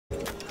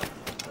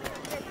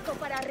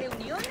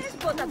Reuniones,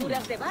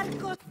 botaduras de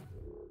barcos...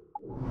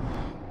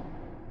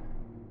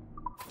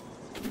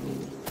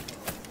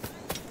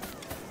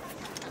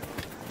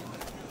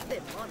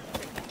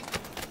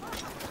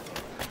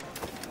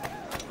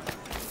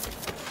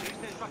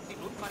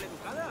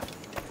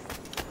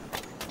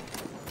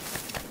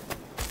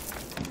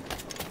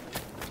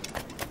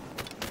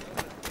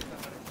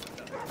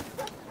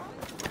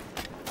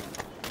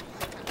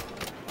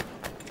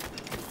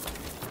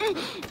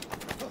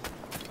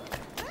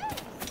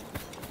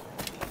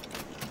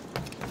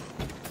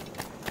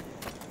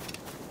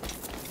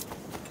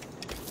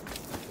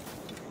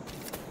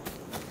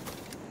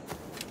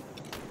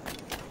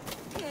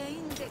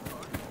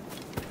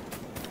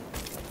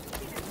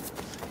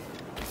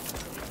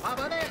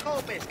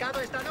 ¡Abadejo!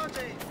 ¡Pescado esta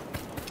noche!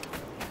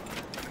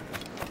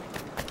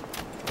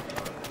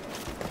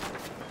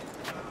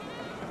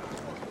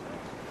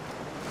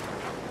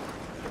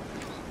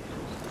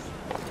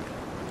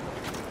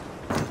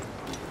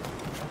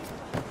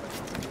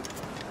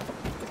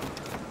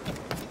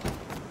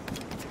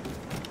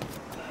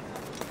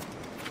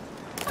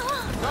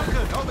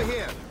 Duncan, over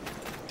here!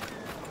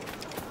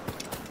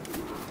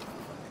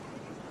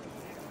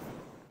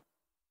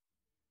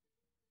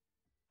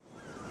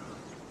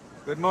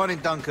 Good morning,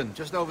 Duncan.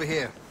 Just over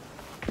here.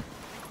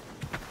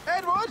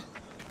 Edward?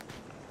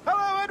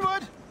 Hello,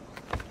 Edward!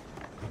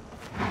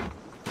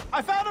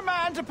 I found a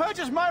man to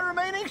purchase my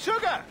remaining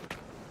sugar!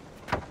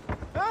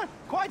 Huh?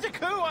 Quite a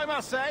coup, I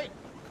must say.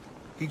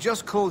 He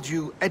just called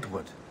you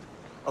Edward.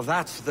 Oh,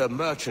 that's the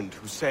merchant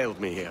who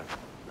sailed me here.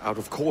 Out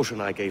of caution,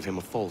 I gave him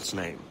a false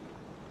name.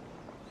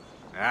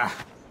 Ah,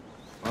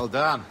 well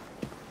done.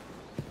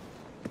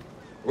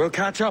 We'll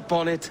catch up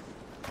on it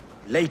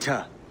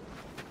later.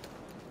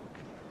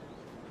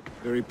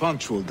 Very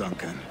punctual,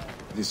 Duncan.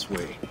 This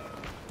way.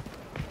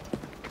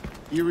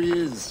 Here he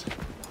is.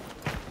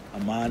 A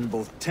man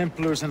both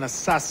Templars and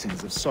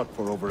Assassins have sought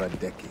for over a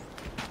decade.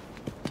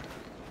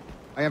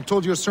 I am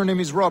told your surname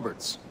is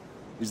Roberts.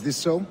 Is this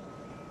so?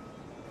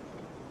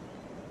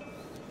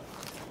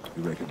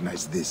 You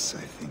recognize this, I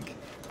think.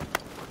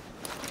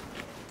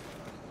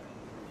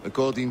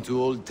 According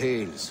to old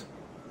tales,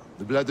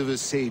 the blood of a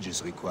sage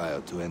is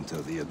required to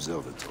enter the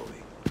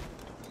observatory.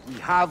 We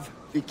have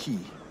the key.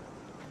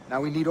 Now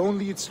we need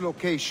only its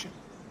location.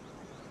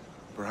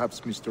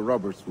 Perhaps Mr.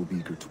 Roberts will be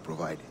eager to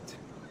provide it.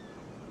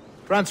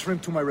 Transfer him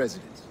to my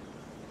residence.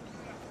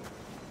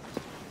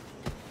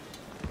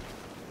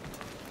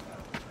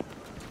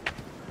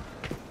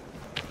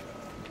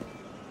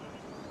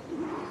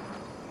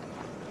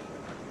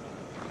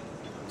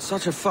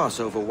 Such a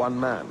fuss over one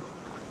man.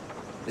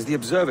 Is the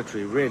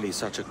observatory really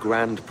such a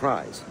grand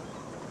prize?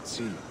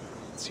 Sí,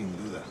 sin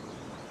duda.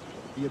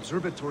 The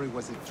observatory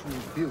was a tool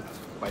built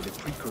by the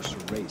precursor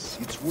race.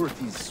 Its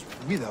worth is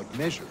without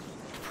measure.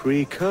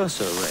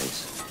 Precursor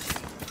race?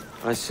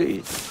 I see.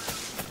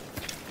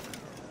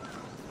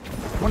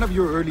 One of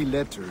your early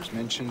letters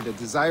mentioned a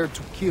desire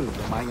to kill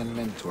the Mayan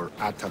mentor,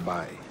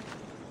 Atabai.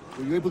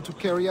 Were you able to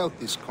carry out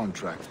this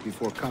contract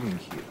before coming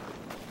here?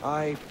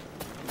 I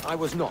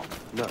was not,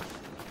 no.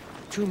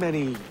 Too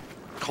many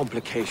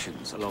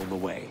complications along the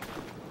way.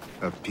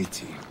 A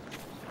pity.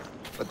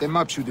 But the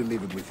maps you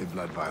delivered with the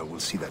blood vial will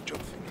see that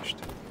job finished.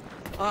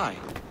 Aye.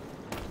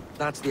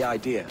 That's the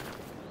idea.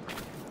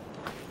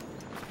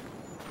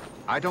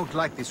 I don't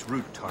like this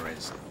route,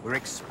 Torres. We're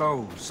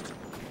exposed.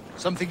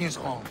 Something is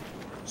wrong.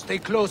 Stay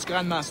close,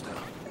 Grandmaster.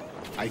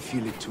 I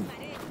feel it too.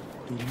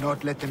 Do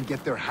not let them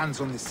get their hands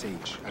on the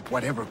sage, at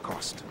whatever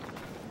cost.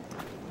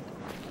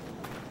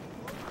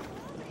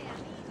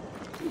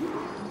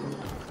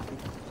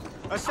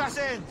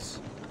 Assassins!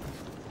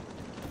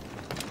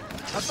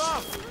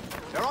 Above!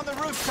 They're on the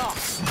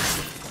rooftops!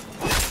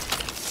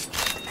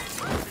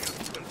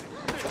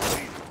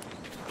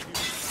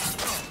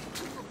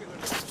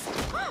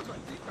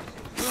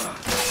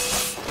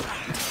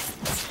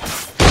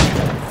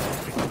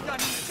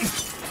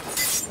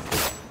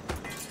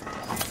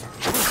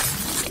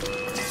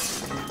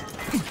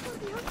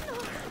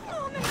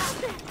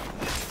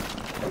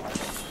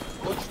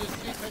 Watch the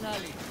street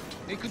finale.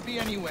 They could be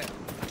anywhere.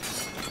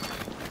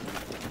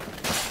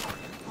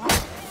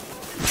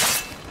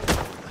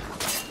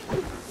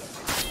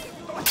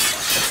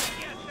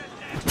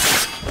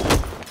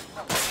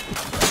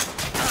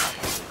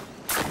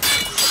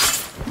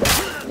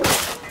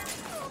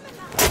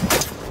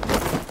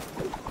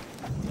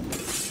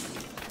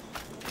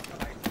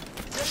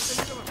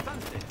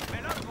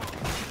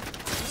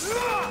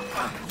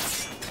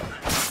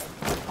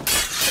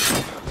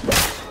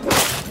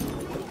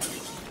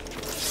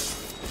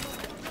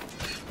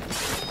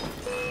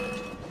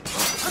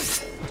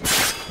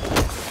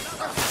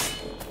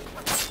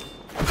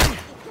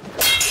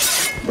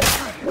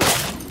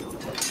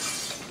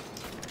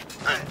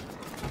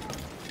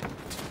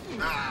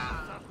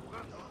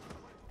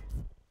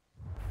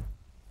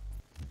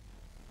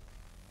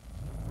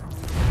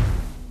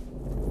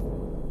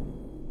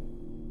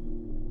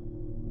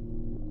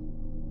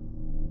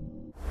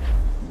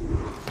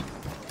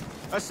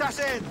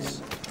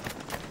 Assassins!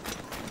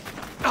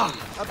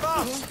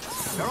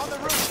 Above! They're on the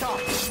rooftop!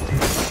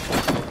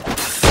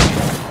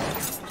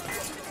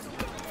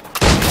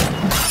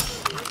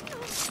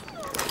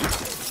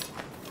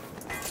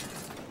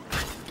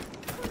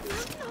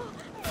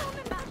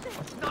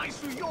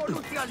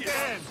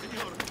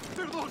 Señor,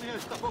 perdone a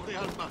esta pobre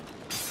alma.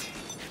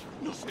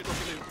 No sé lo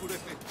que le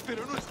enfurece,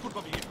 pero no es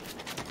culpa mía.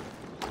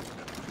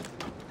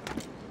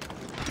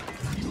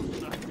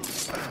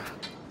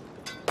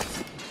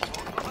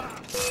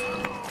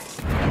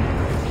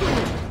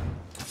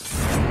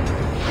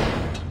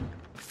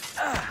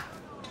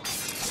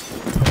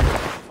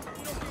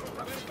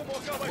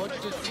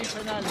 Watch the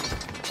street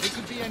analyst. They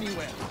could be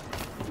anywhere.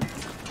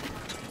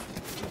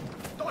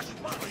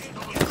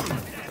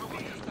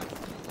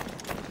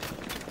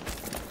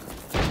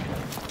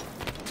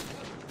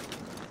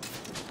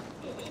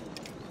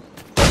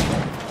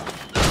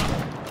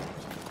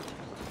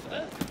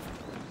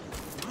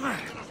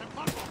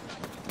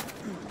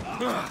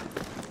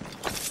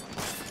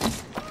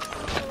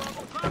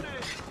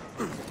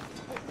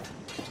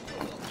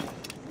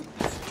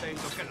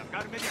 Tengo que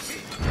largarme de aquí.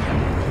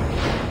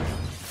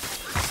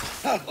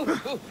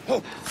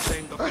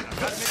 Tengo que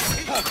largarme de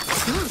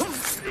aquí.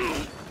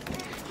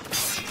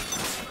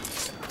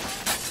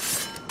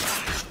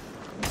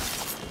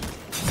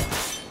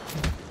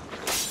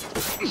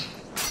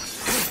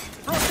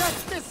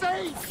 Protect the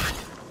safe!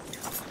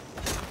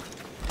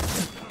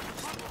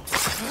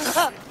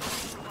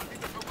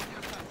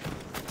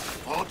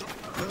 Otro.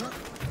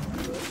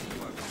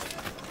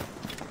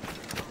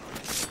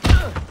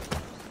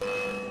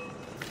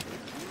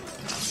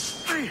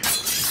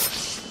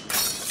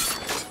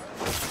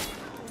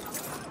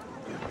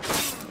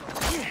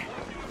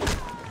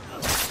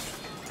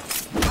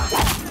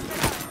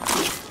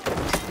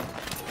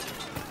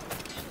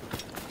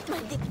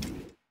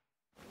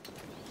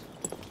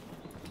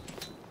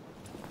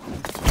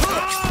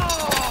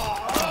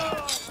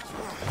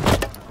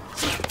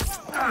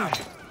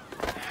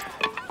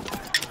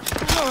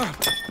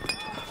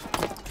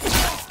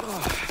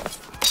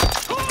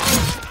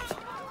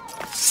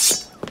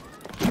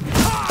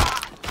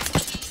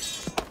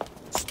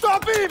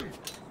 Stop him!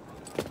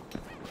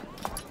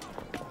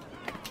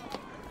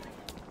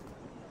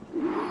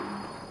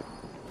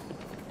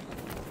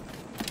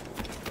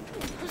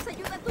 Nos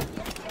ayuda tu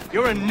ciencia.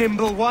 You're a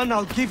nimble one,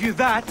 I'll give you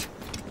that.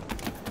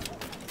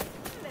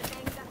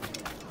 Detenga.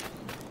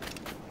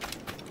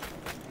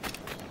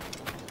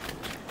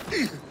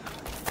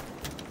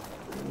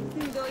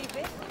 Doy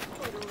besos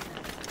por una.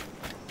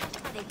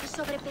 Padece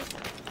sobrepeso.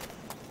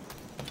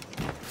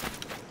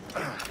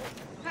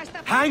 Hasta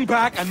Hang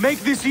back and make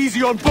this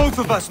easy on both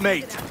of us,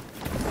 mate.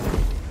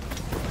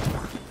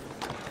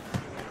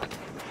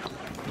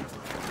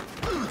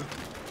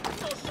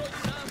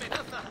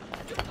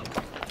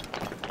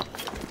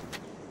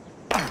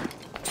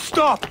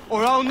 Stop,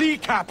 or I'll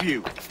kneecap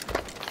you.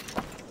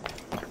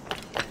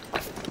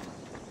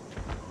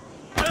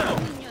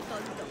 niño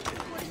tonto.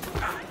 Por eso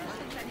no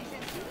son tan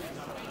insensibles.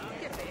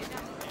 Qué pena.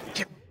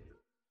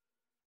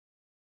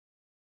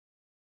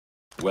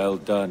 Well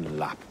done,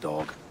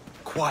 lapdog.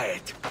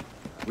 Quiet.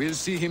 We'll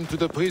see him to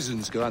the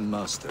prisons,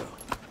 Grandmaster.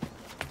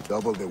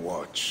 Double the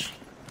watch.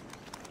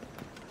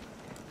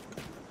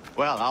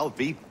 Well, I'll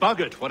be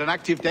buggered. What an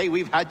active day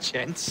we've had,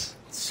 gents.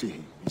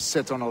 See,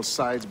 beset on all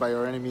sides by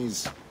our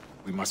enemies.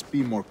 We must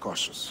be more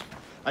cautious.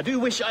 I do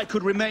wish I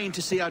could remain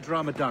to see our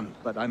drama done,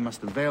 but I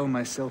must avail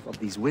myself of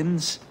these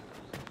winds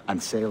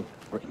and sail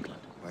for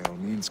England. By all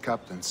means,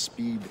 Captain,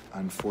 speed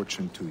and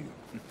fortune to you.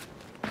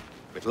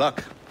 With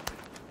luck,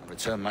 I'll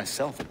return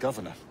myself a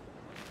governor.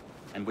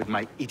 And with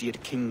my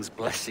idiot king's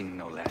blessing,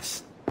 no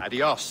less.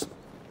 Adios.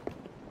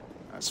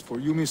 As for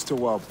you, Mr.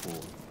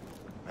 Walpole,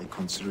 I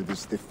consider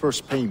this the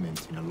first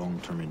payment in a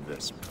long-term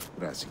investment.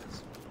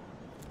 Gracias.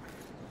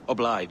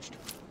 Obliged.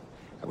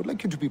 I would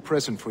like you to be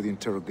present for the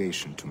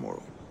interrogation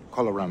tomorrow.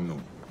 Call around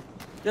noon.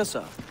 Yes,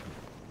 sir.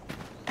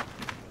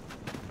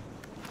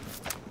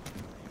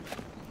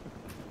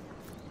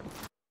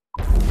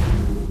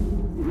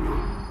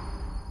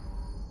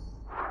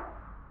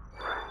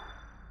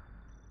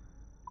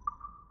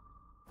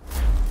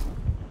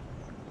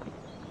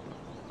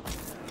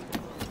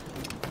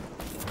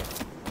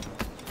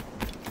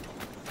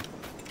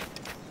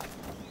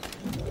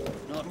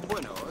 No,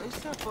 bueno,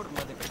 esa forma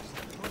de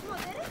pensar.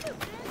 Modérate, Fred.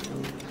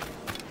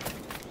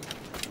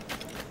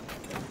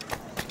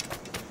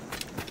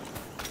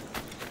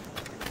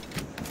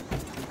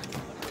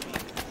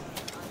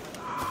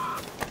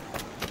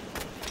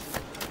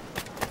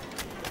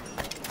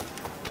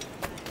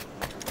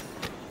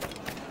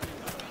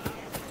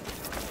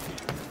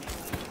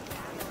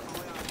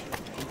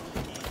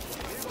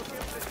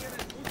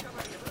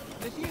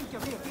 Decían que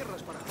había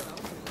tierras para cada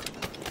hombre.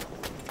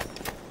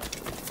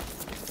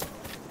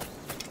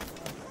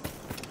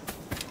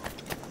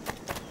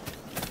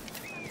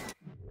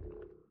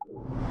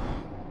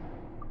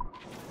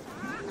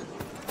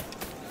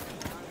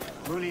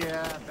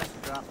 Julia,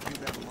 best drop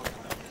you've ever worked.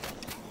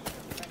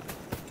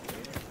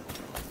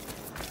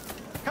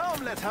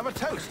 Come, let's have a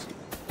toast.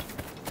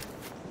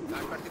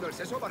 ¿Has partido el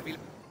seso, Barbil?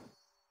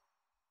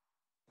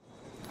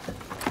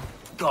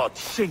 God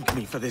sink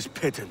me for this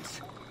pittance.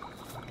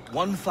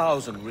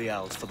 1,000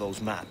 reals for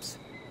those maps.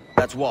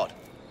 That's what?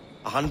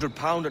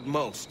 £100 at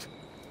most.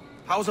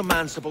 How's a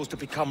man supposed to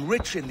become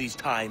rich in these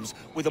times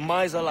with a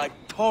miser like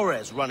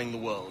Torres running the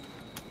world?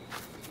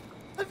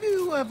 Have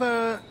you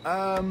ever,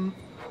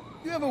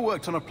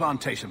 worked on a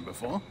plantation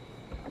before?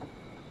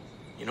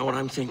 You know what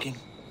I'm thinking?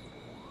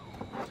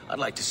 I'd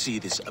like to see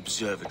this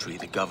observatory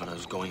the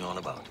governor's going on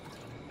about.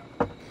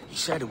 He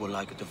said it were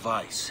like a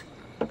device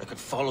that could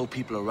follow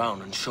people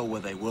around and show where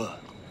they were.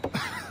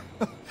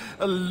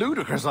 A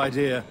ludicrous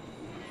idea.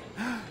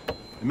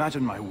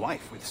 Imagine my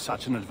wife with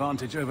such an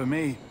advantage over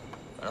me.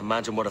 And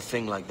imagine what a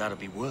thing like that'd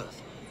be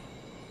worth.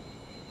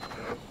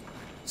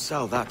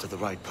 Sell that to the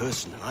right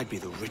person and I'd be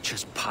the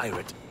richest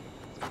pirate.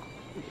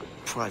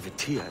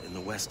 Privateer in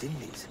the West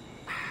Indies.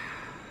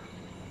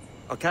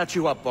 I'll catch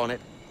you up on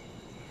it.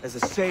 There's a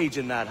sage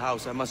in that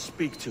house I must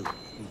speak to,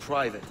 in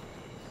private.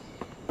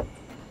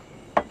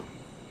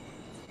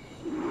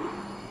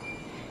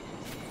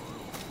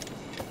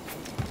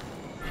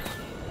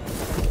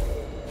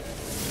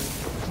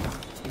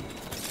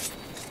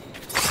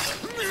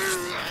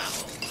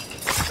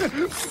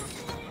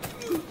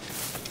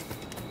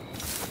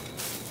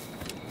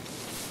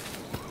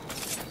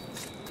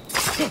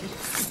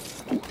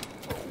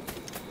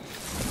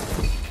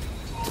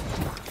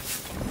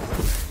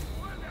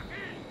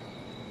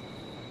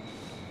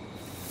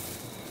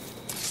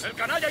 ¡El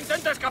canalla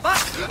intenta escapar!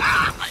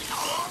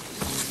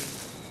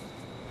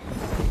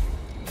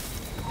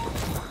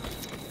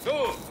 ¡Tú!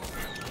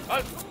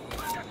 ¡Al!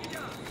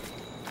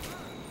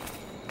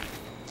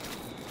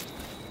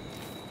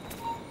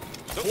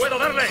 ¡No puedo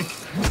darle!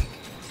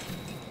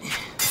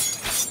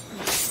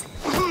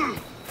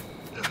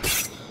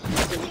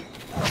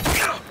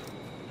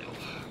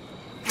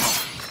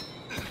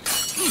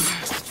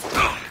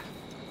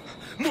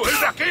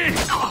 ¡Vuelve aquí!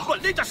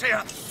 ¡Maldita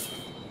sea!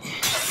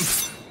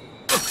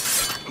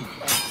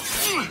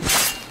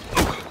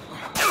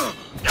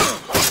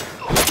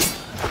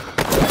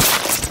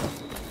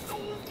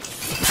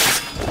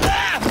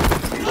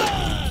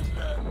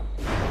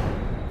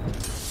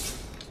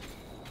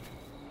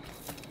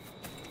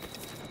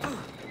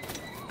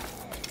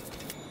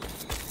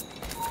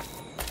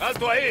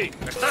 ¡Alto ahí!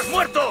 ¡Estás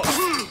muerto!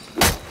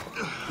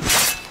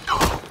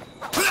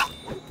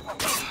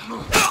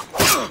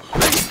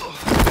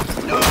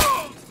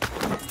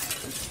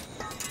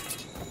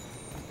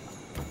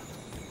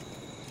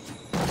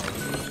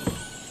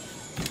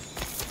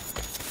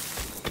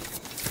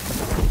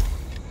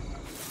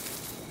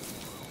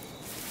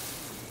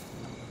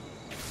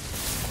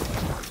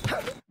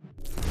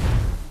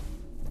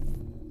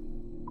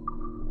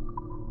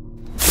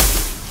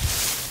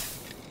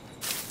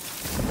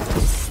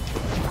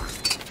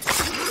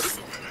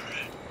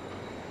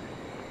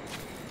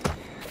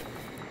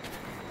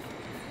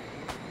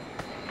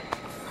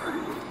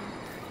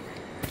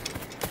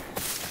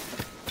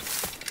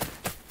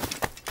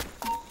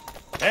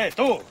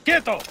 ¡Tú!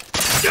 ¡Quieto!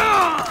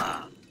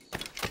 ¡Ya!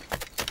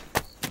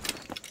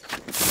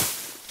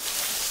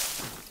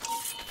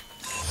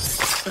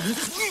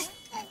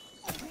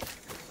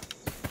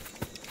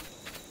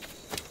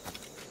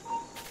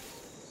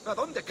 ¿A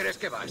dónde crees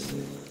que vas?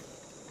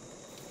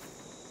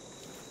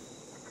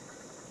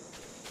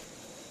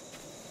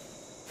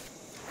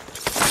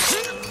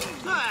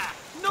 ¡Ah!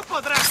 ¡No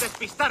podrás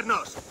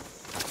despistarnos!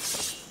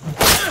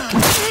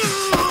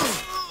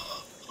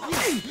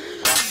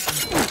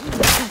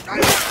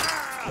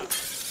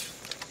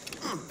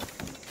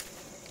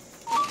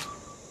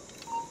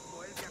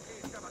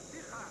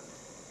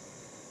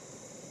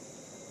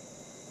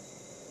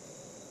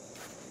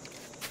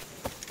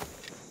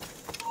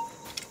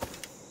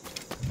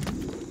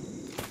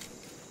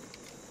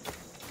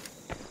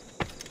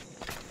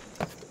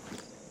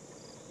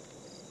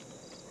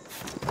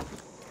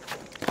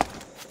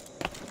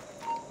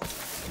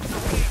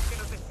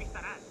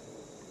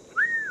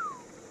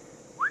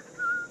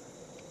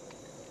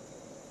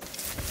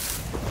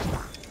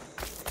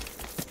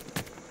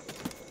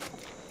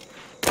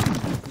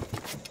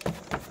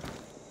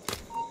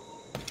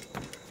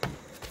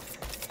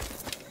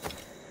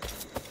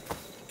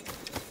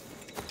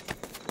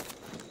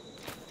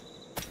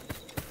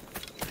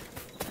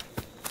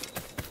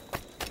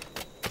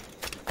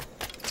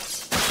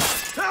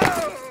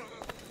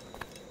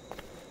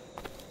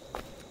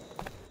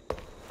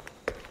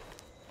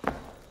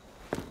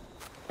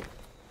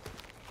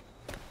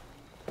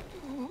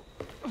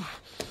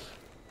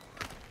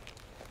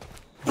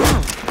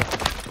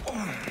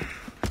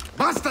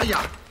 ¡Basta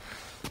ya!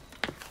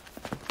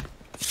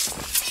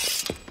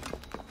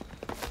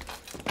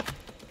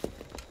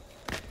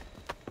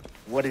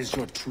 What is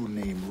your true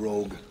name,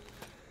 rogue?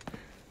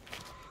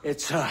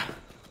 It's,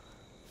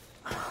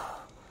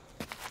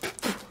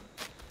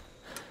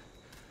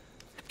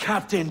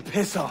 Captain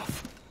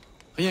Pissoff.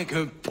 Rien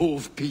qu'un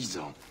pauvre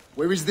paysan.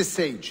 Where is the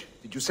sage?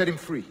 Did you set him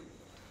free?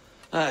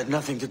 I had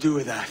nothing to do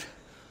with that.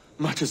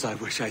 Much as I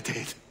wish I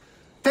did.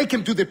 Take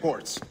him to the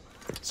ports.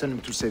 Send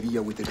him to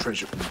Sevilla with the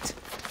treasure fleet.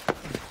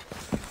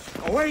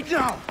 Oh, wait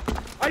now!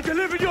 I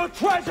delivered your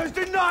treasures,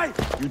 didn't I?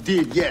 You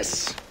did,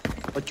 yes.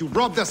 But you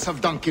robbed us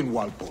of Duncan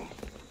Walpole.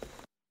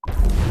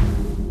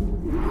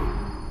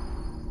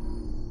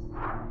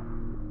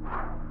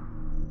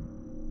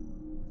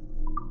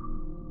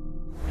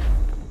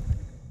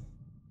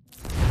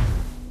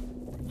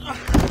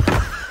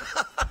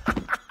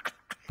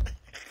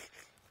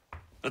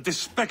 A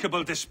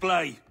despicable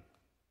display.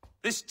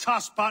 This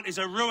tosspot is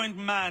a ruined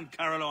man,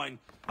 Caroline.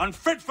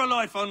 Unfit for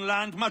life on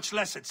land, much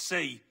less at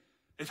sea.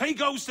 If he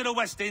goes to the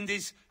West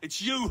Indies, it's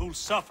you who'll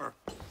suffer.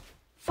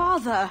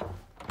 Father!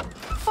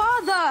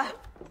 Father!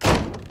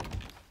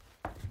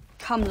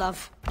 Come,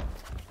 love.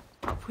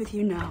 Up with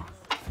you now.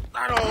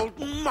 That old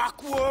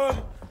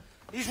muckworm!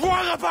 He's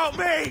wrong about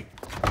me!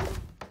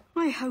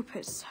 I hope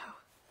it's so.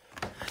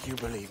 You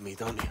believe me,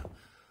 don't you?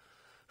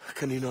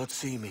 Can you not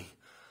see me?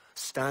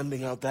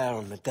 Standing out there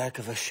on the deck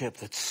of a ship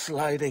that's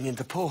sliding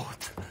into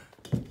port.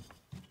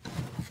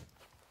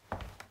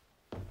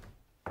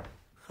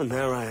 And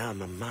there I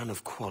am, a man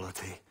of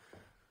quality.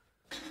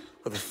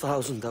 With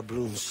 1,000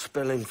 doubloons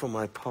spilling from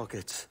my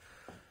pockets.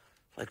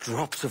 Like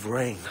drops of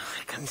rain.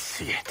 I can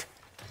see it.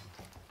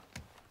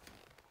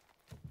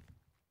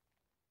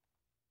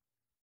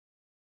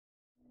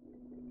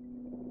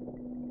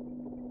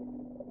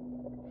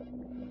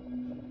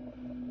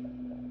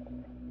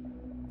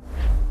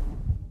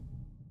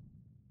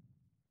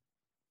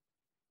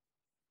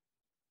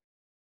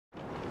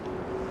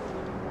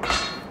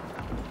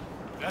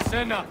 La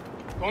cena.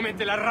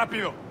 Cómetela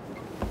rápido.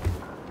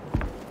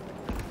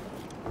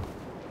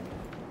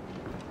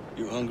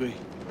 You hungry?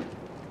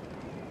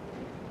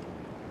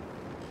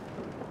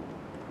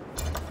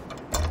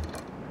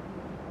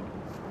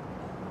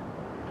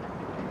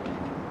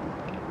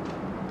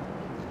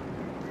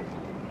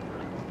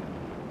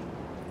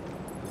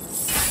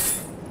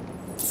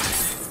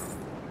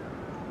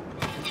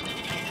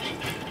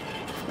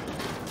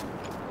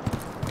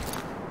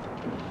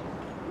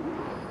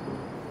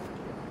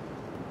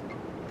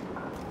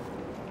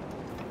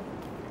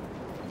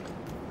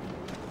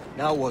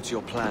 Now what's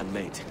your plan,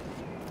 mate?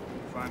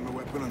 Find my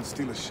weapon and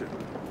steal a ship.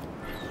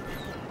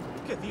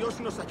 Que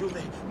Dios nos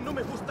ayude. No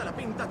me gusta la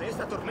pinta de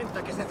esa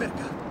tormenta que se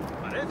acerca.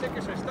 Parece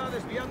que se está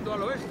desviando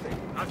al oeste,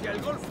 hacia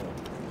el Golfo.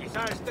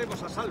 Quizá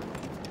estemos a salvo.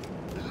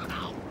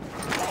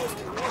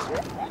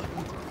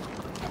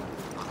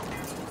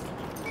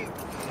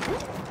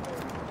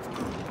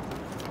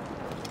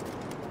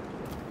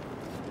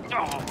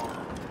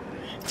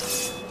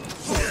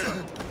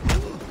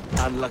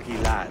 Unlucky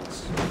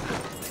lads.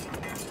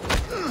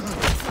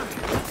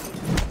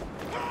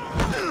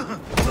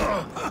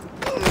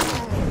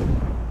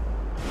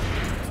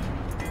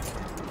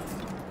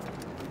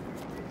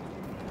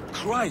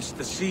 Christ,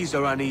 the seas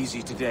are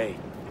uneasy today.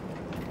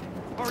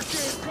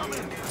 Hurricane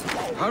coming!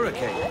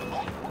 Hurricane?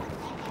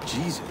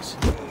 Jesus.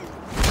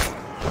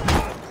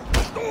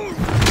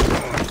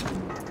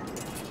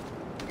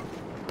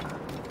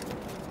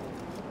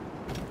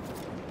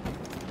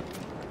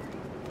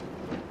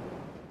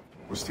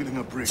 We're stealing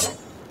a brig.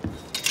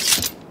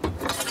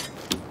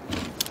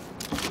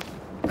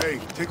 Hey,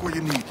 take what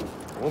you need.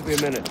 Won't be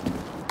a minute.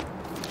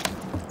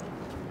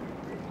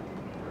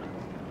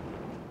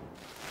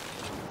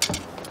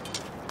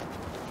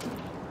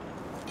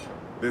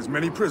 There's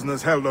many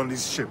prisoners held on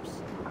these ships.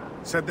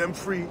 Set them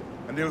free,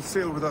 and they'll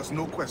sail with us,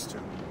 no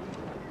question.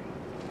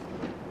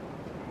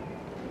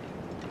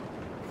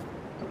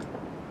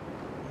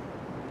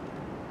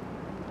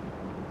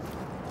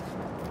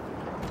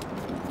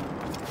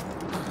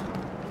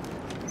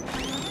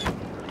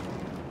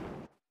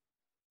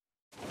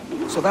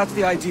 So that's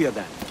the idea,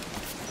 then.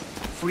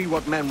 Free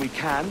what men we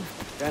can,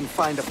 then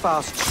find a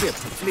fast ship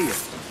to flee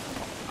it.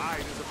 Aye,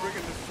 there's a brig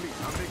in this fleet.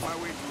 I'll make my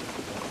way to it.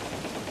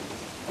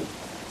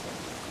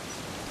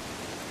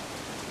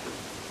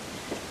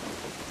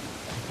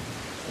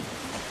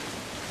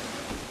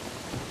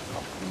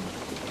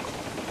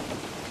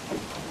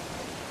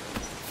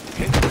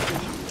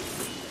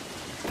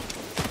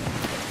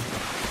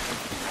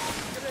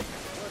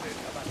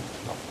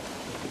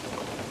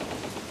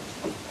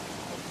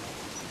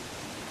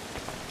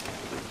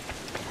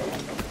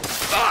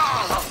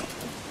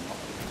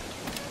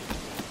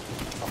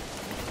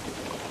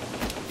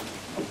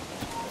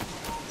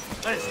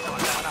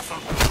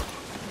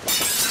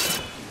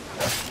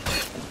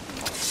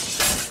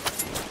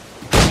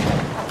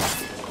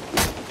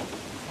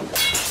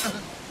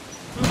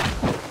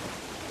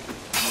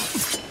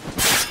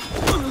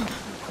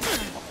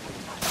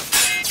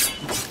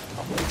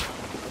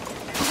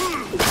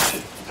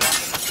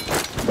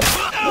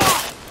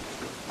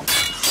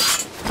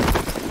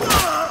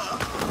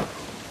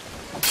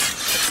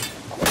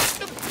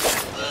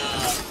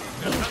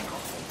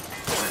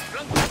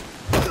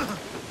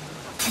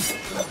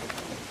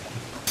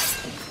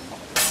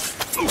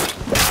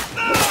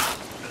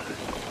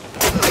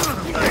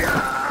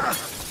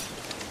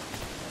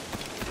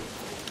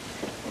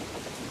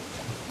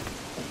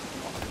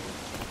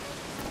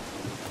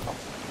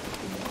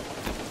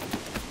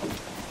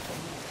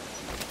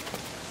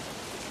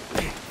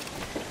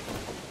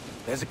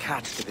 There's a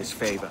catch to this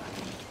favor.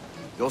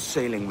 You're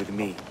sailing with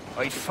me.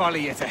 I'd follow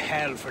you to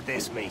hell for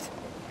this, mate.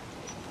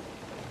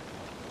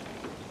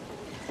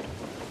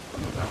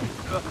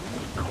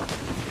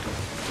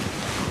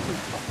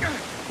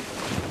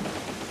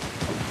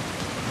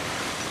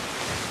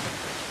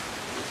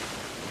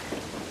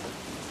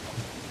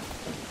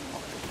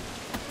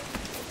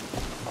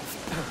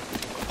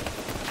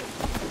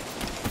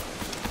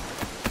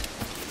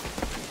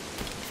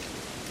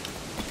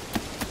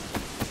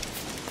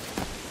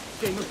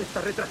 ¿Qué nos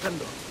está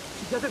retrasando?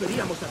 Ya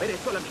deberíamos haber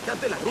hecho la mitad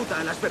de la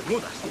ruta a las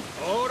Bermudas.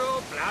 Oro,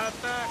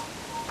 plata...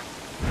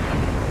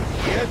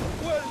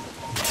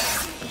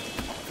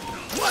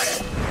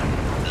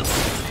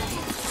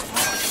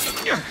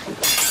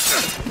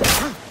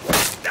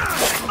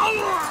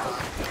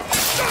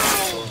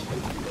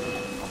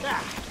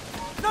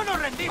 ¡No nos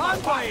rendimos,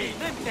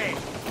 fácilmente!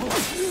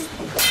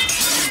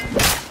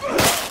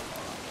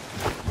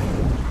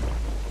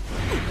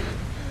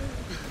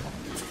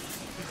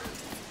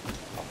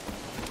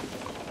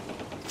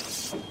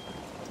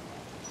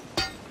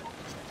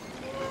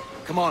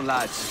 Come on,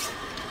 lads.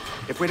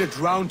 If we're to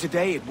drown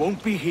today, it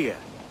won't be here.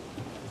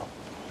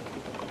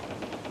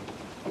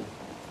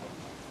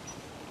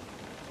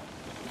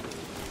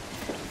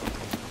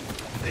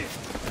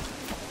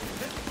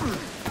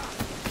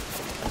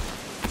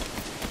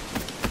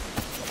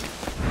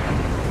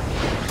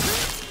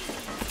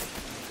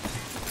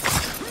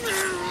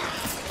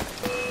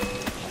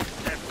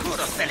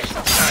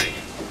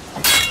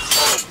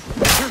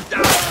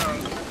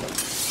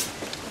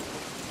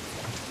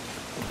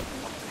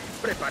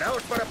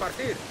 Preparaos para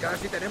partir.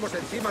 Casi tenemos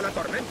encima la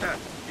tormenta.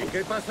 ¿Y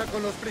qué pasa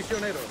con los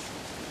prisioneros?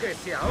 Que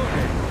se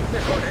ahoguen.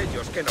 Mejor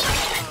ellos que no.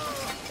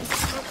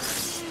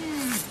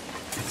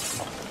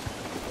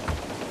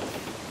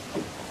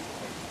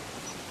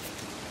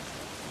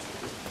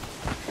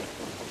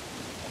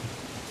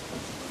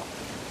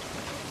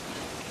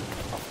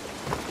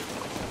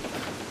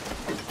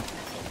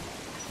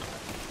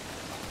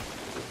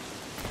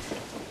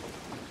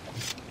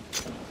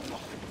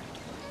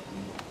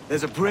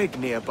 There's a brig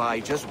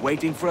nearby just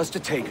waiting for us to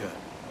take her.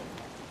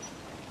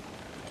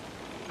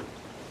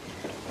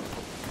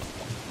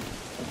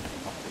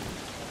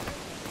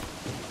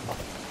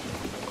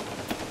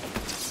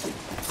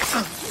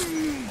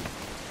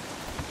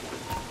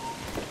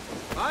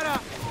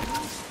 ¡Para!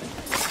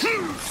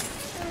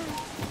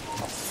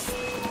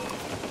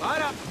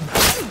 ¡Para!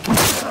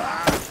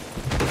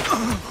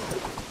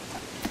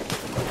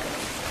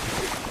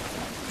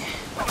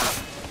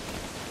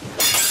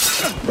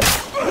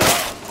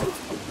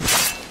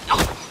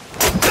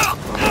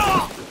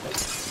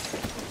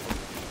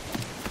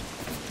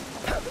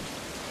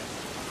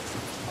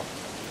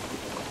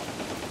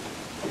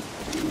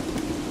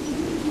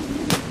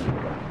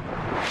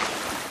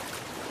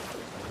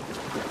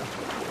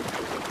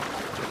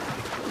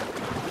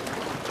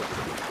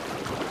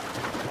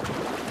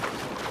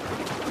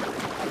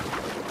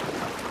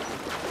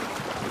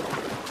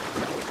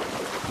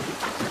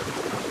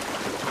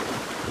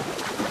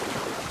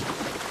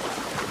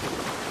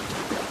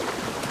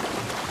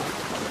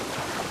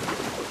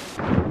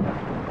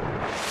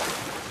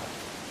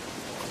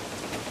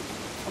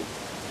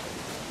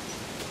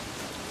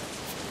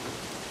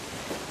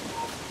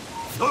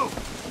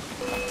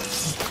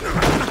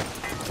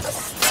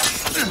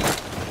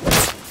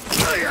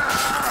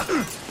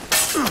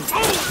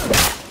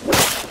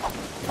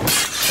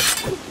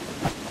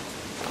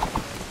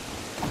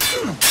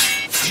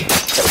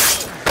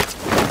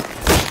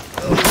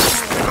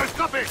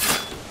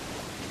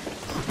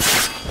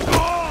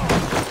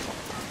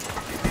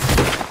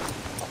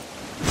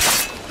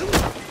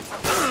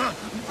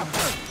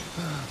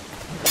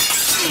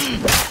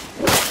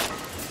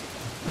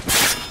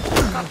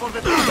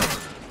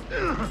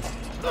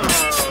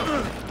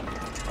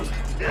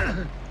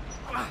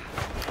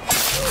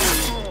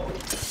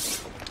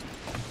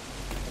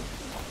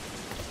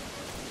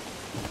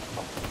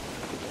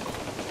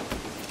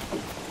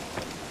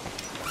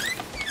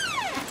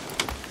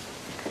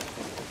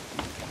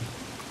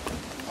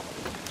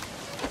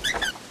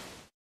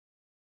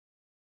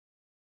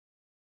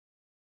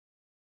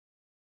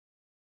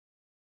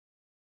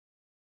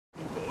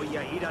 Voy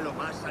a ir a lo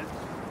más alto.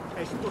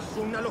 Esto es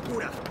una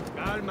locura.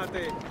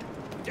 Cálmate.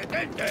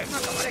 ¡Detente!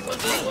 ¡Acabaré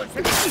contigo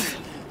enseguida!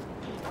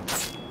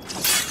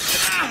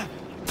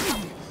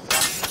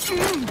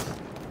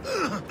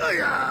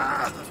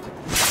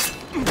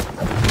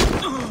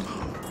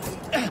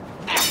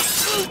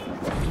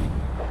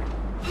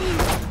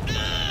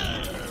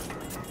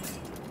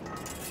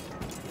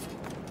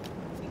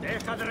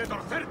 ¡Deja de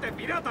retorcerte,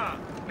 pirata!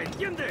 ¿Me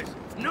entiendes?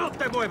 ¡No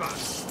te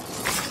muevas!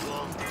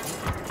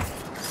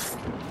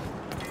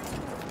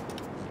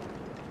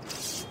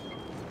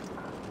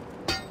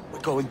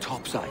 We're going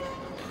topside.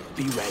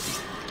 Be ready.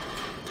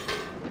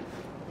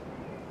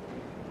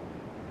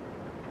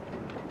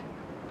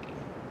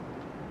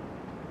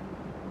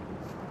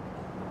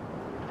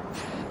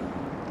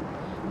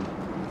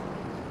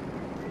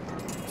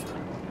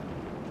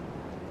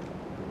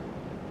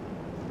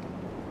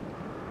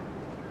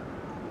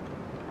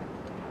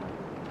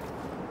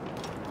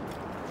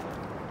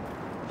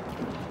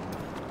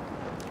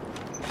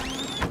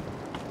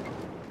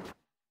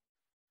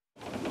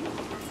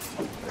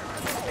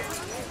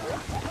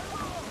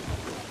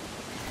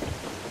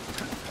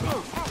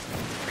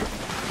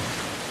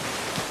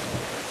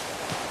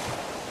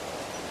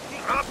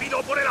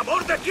 ¡No, por el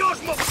amor de Dios,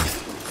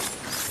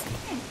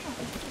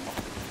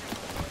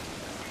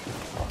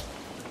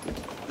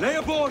 Lay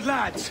aboard,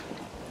 lads!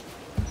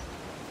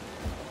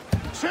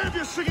 Save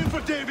your singing for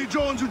Davy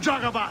Jones, you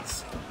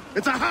jagabats!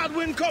 It's a hard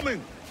wind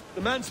coming!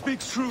 The man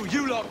speaks true.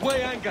 You lot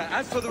weigh anchor.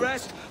 As for the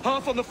rest,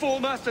 half on the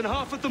foremast and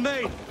half at the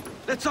main.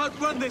 Let's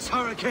outrun this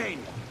hurricane!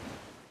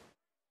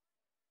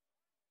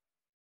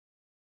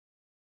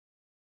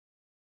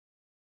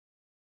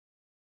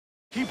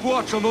 Keep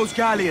watch on those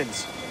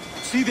galleons.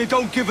 See they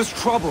don't give us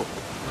trouble.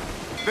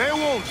 They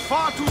won't.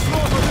 Far too slow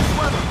for this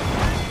weather.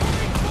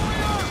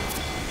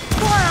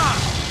 Fire!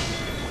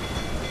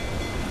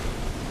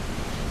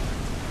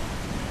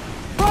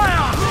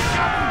 Fire!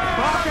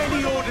 Bark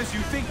any orders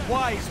you think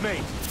wise,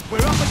 mate. We're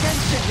up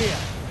against it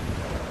here.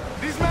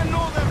 These men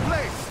know their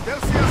place.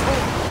 They'll see us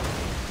home.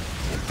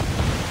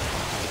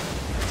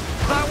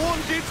 That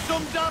one did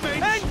some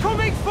damage.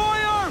 Incoming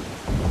fire!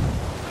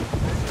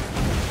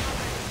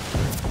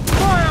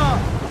 Fire!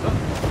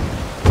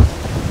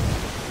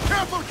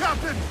 Careful,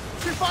 Captain!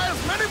 She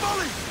fires many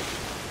volleys!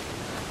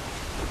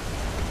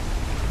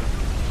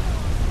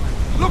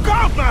 Look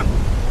out, man!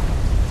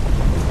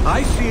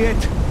 I see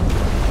it.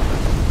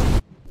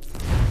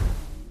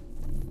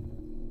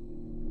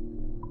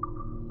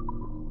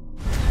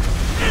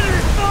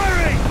 Enemy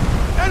firing!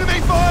 Enemy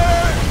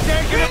fire!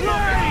 Take it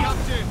away,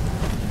 Captain!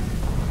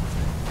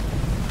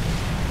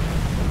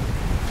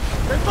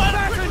 They fire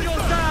Back quickly, on sir.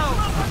 yourselves!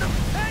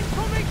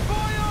 Incoming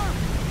fire!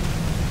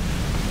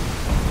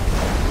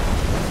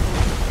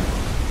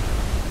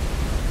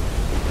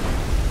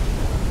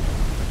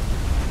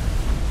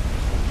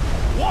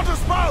 Water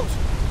spout!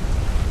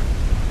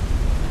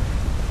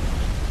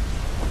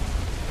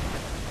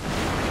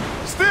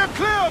 Steer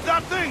clear of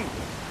that thing!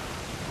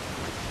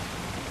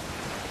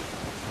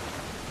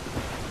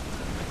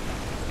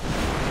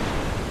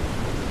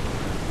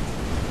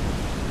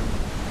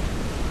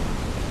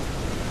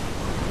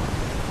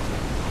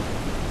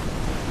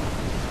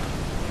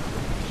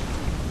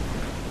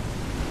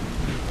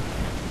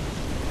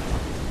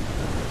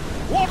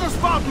 Water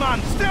spout,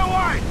 man! Stay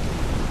wide!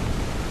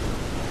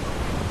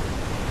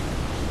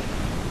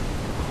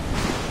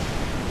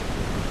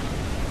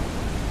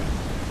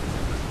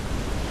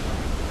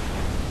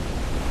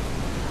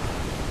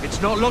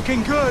 It's not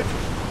looking good.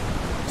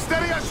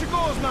 Steady as she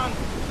goes, man!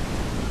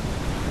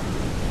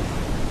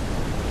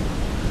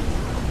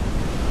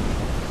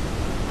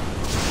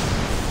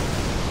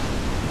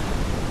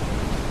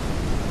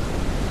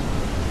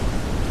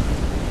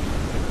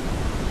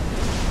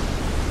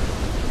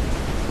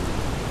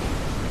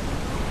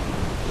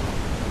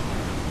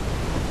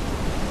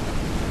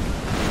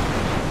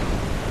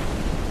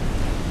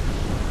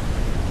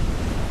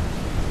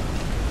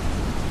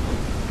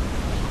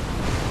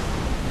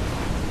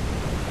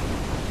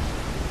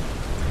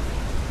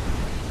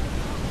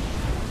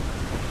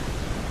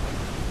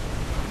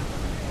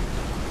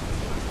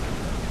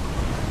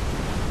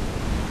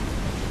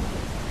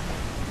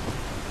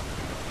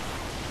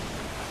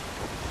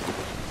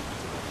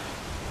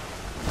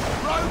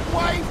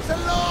 Wave to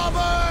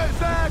larboard!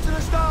 There to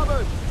the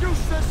starboard!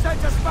 Use the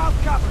center spout,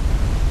 Captain!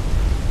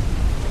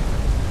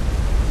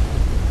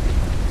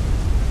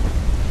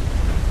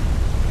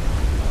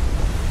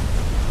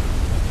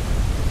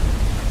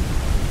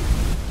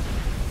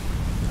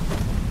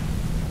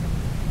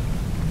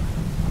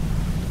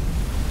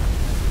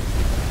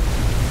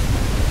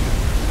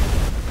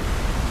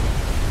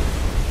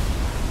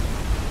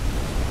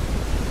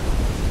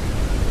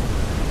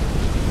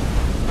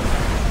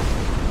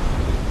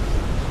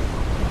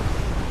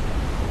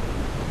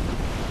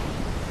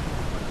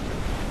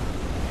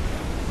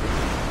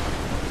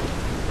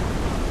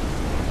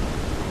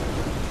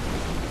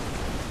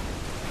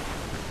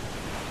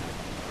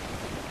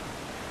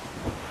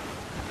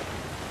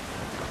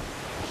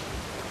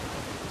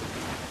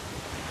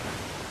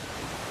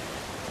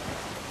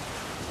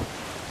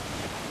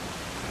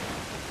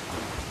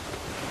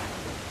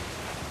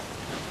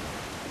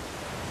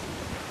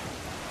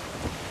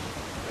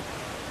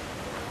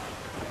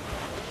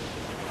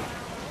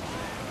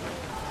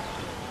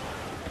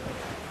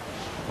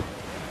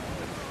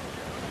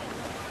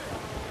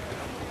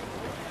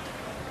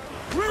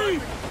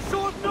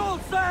 Short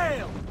north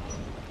sail!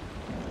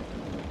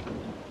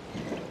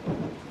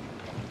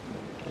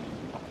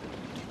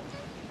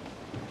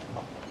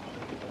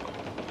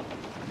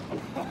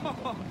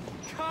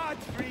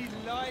 Card-free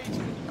light!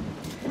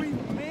 We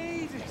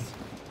made it!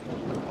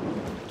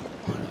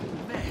 What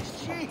a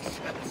mess,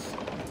 Jesus!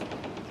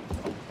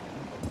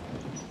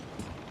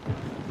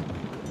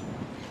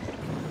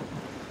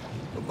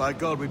 Oh, by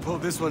God, we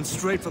pulled this one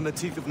straight from the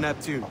teeth of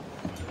Neptune.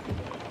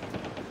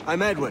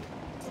 I'm Edward.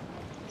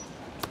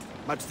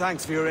 Much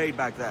thanks for your aid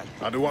back there.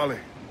 Adewale.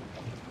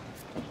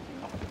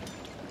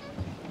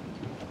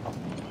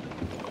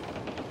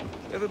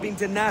 You ever been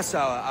to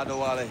Nassau,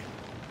 Adewale?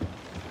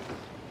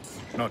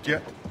 Not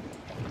yet.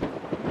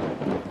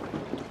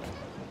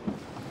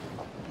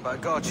 By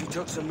God, she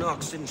took some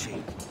knocks, didn't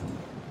she?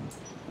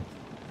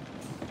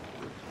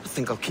 I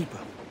think I'll keep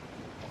her.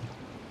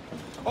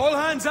 All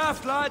hands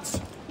aft, lads!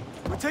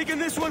 We're taking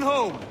this one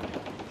home.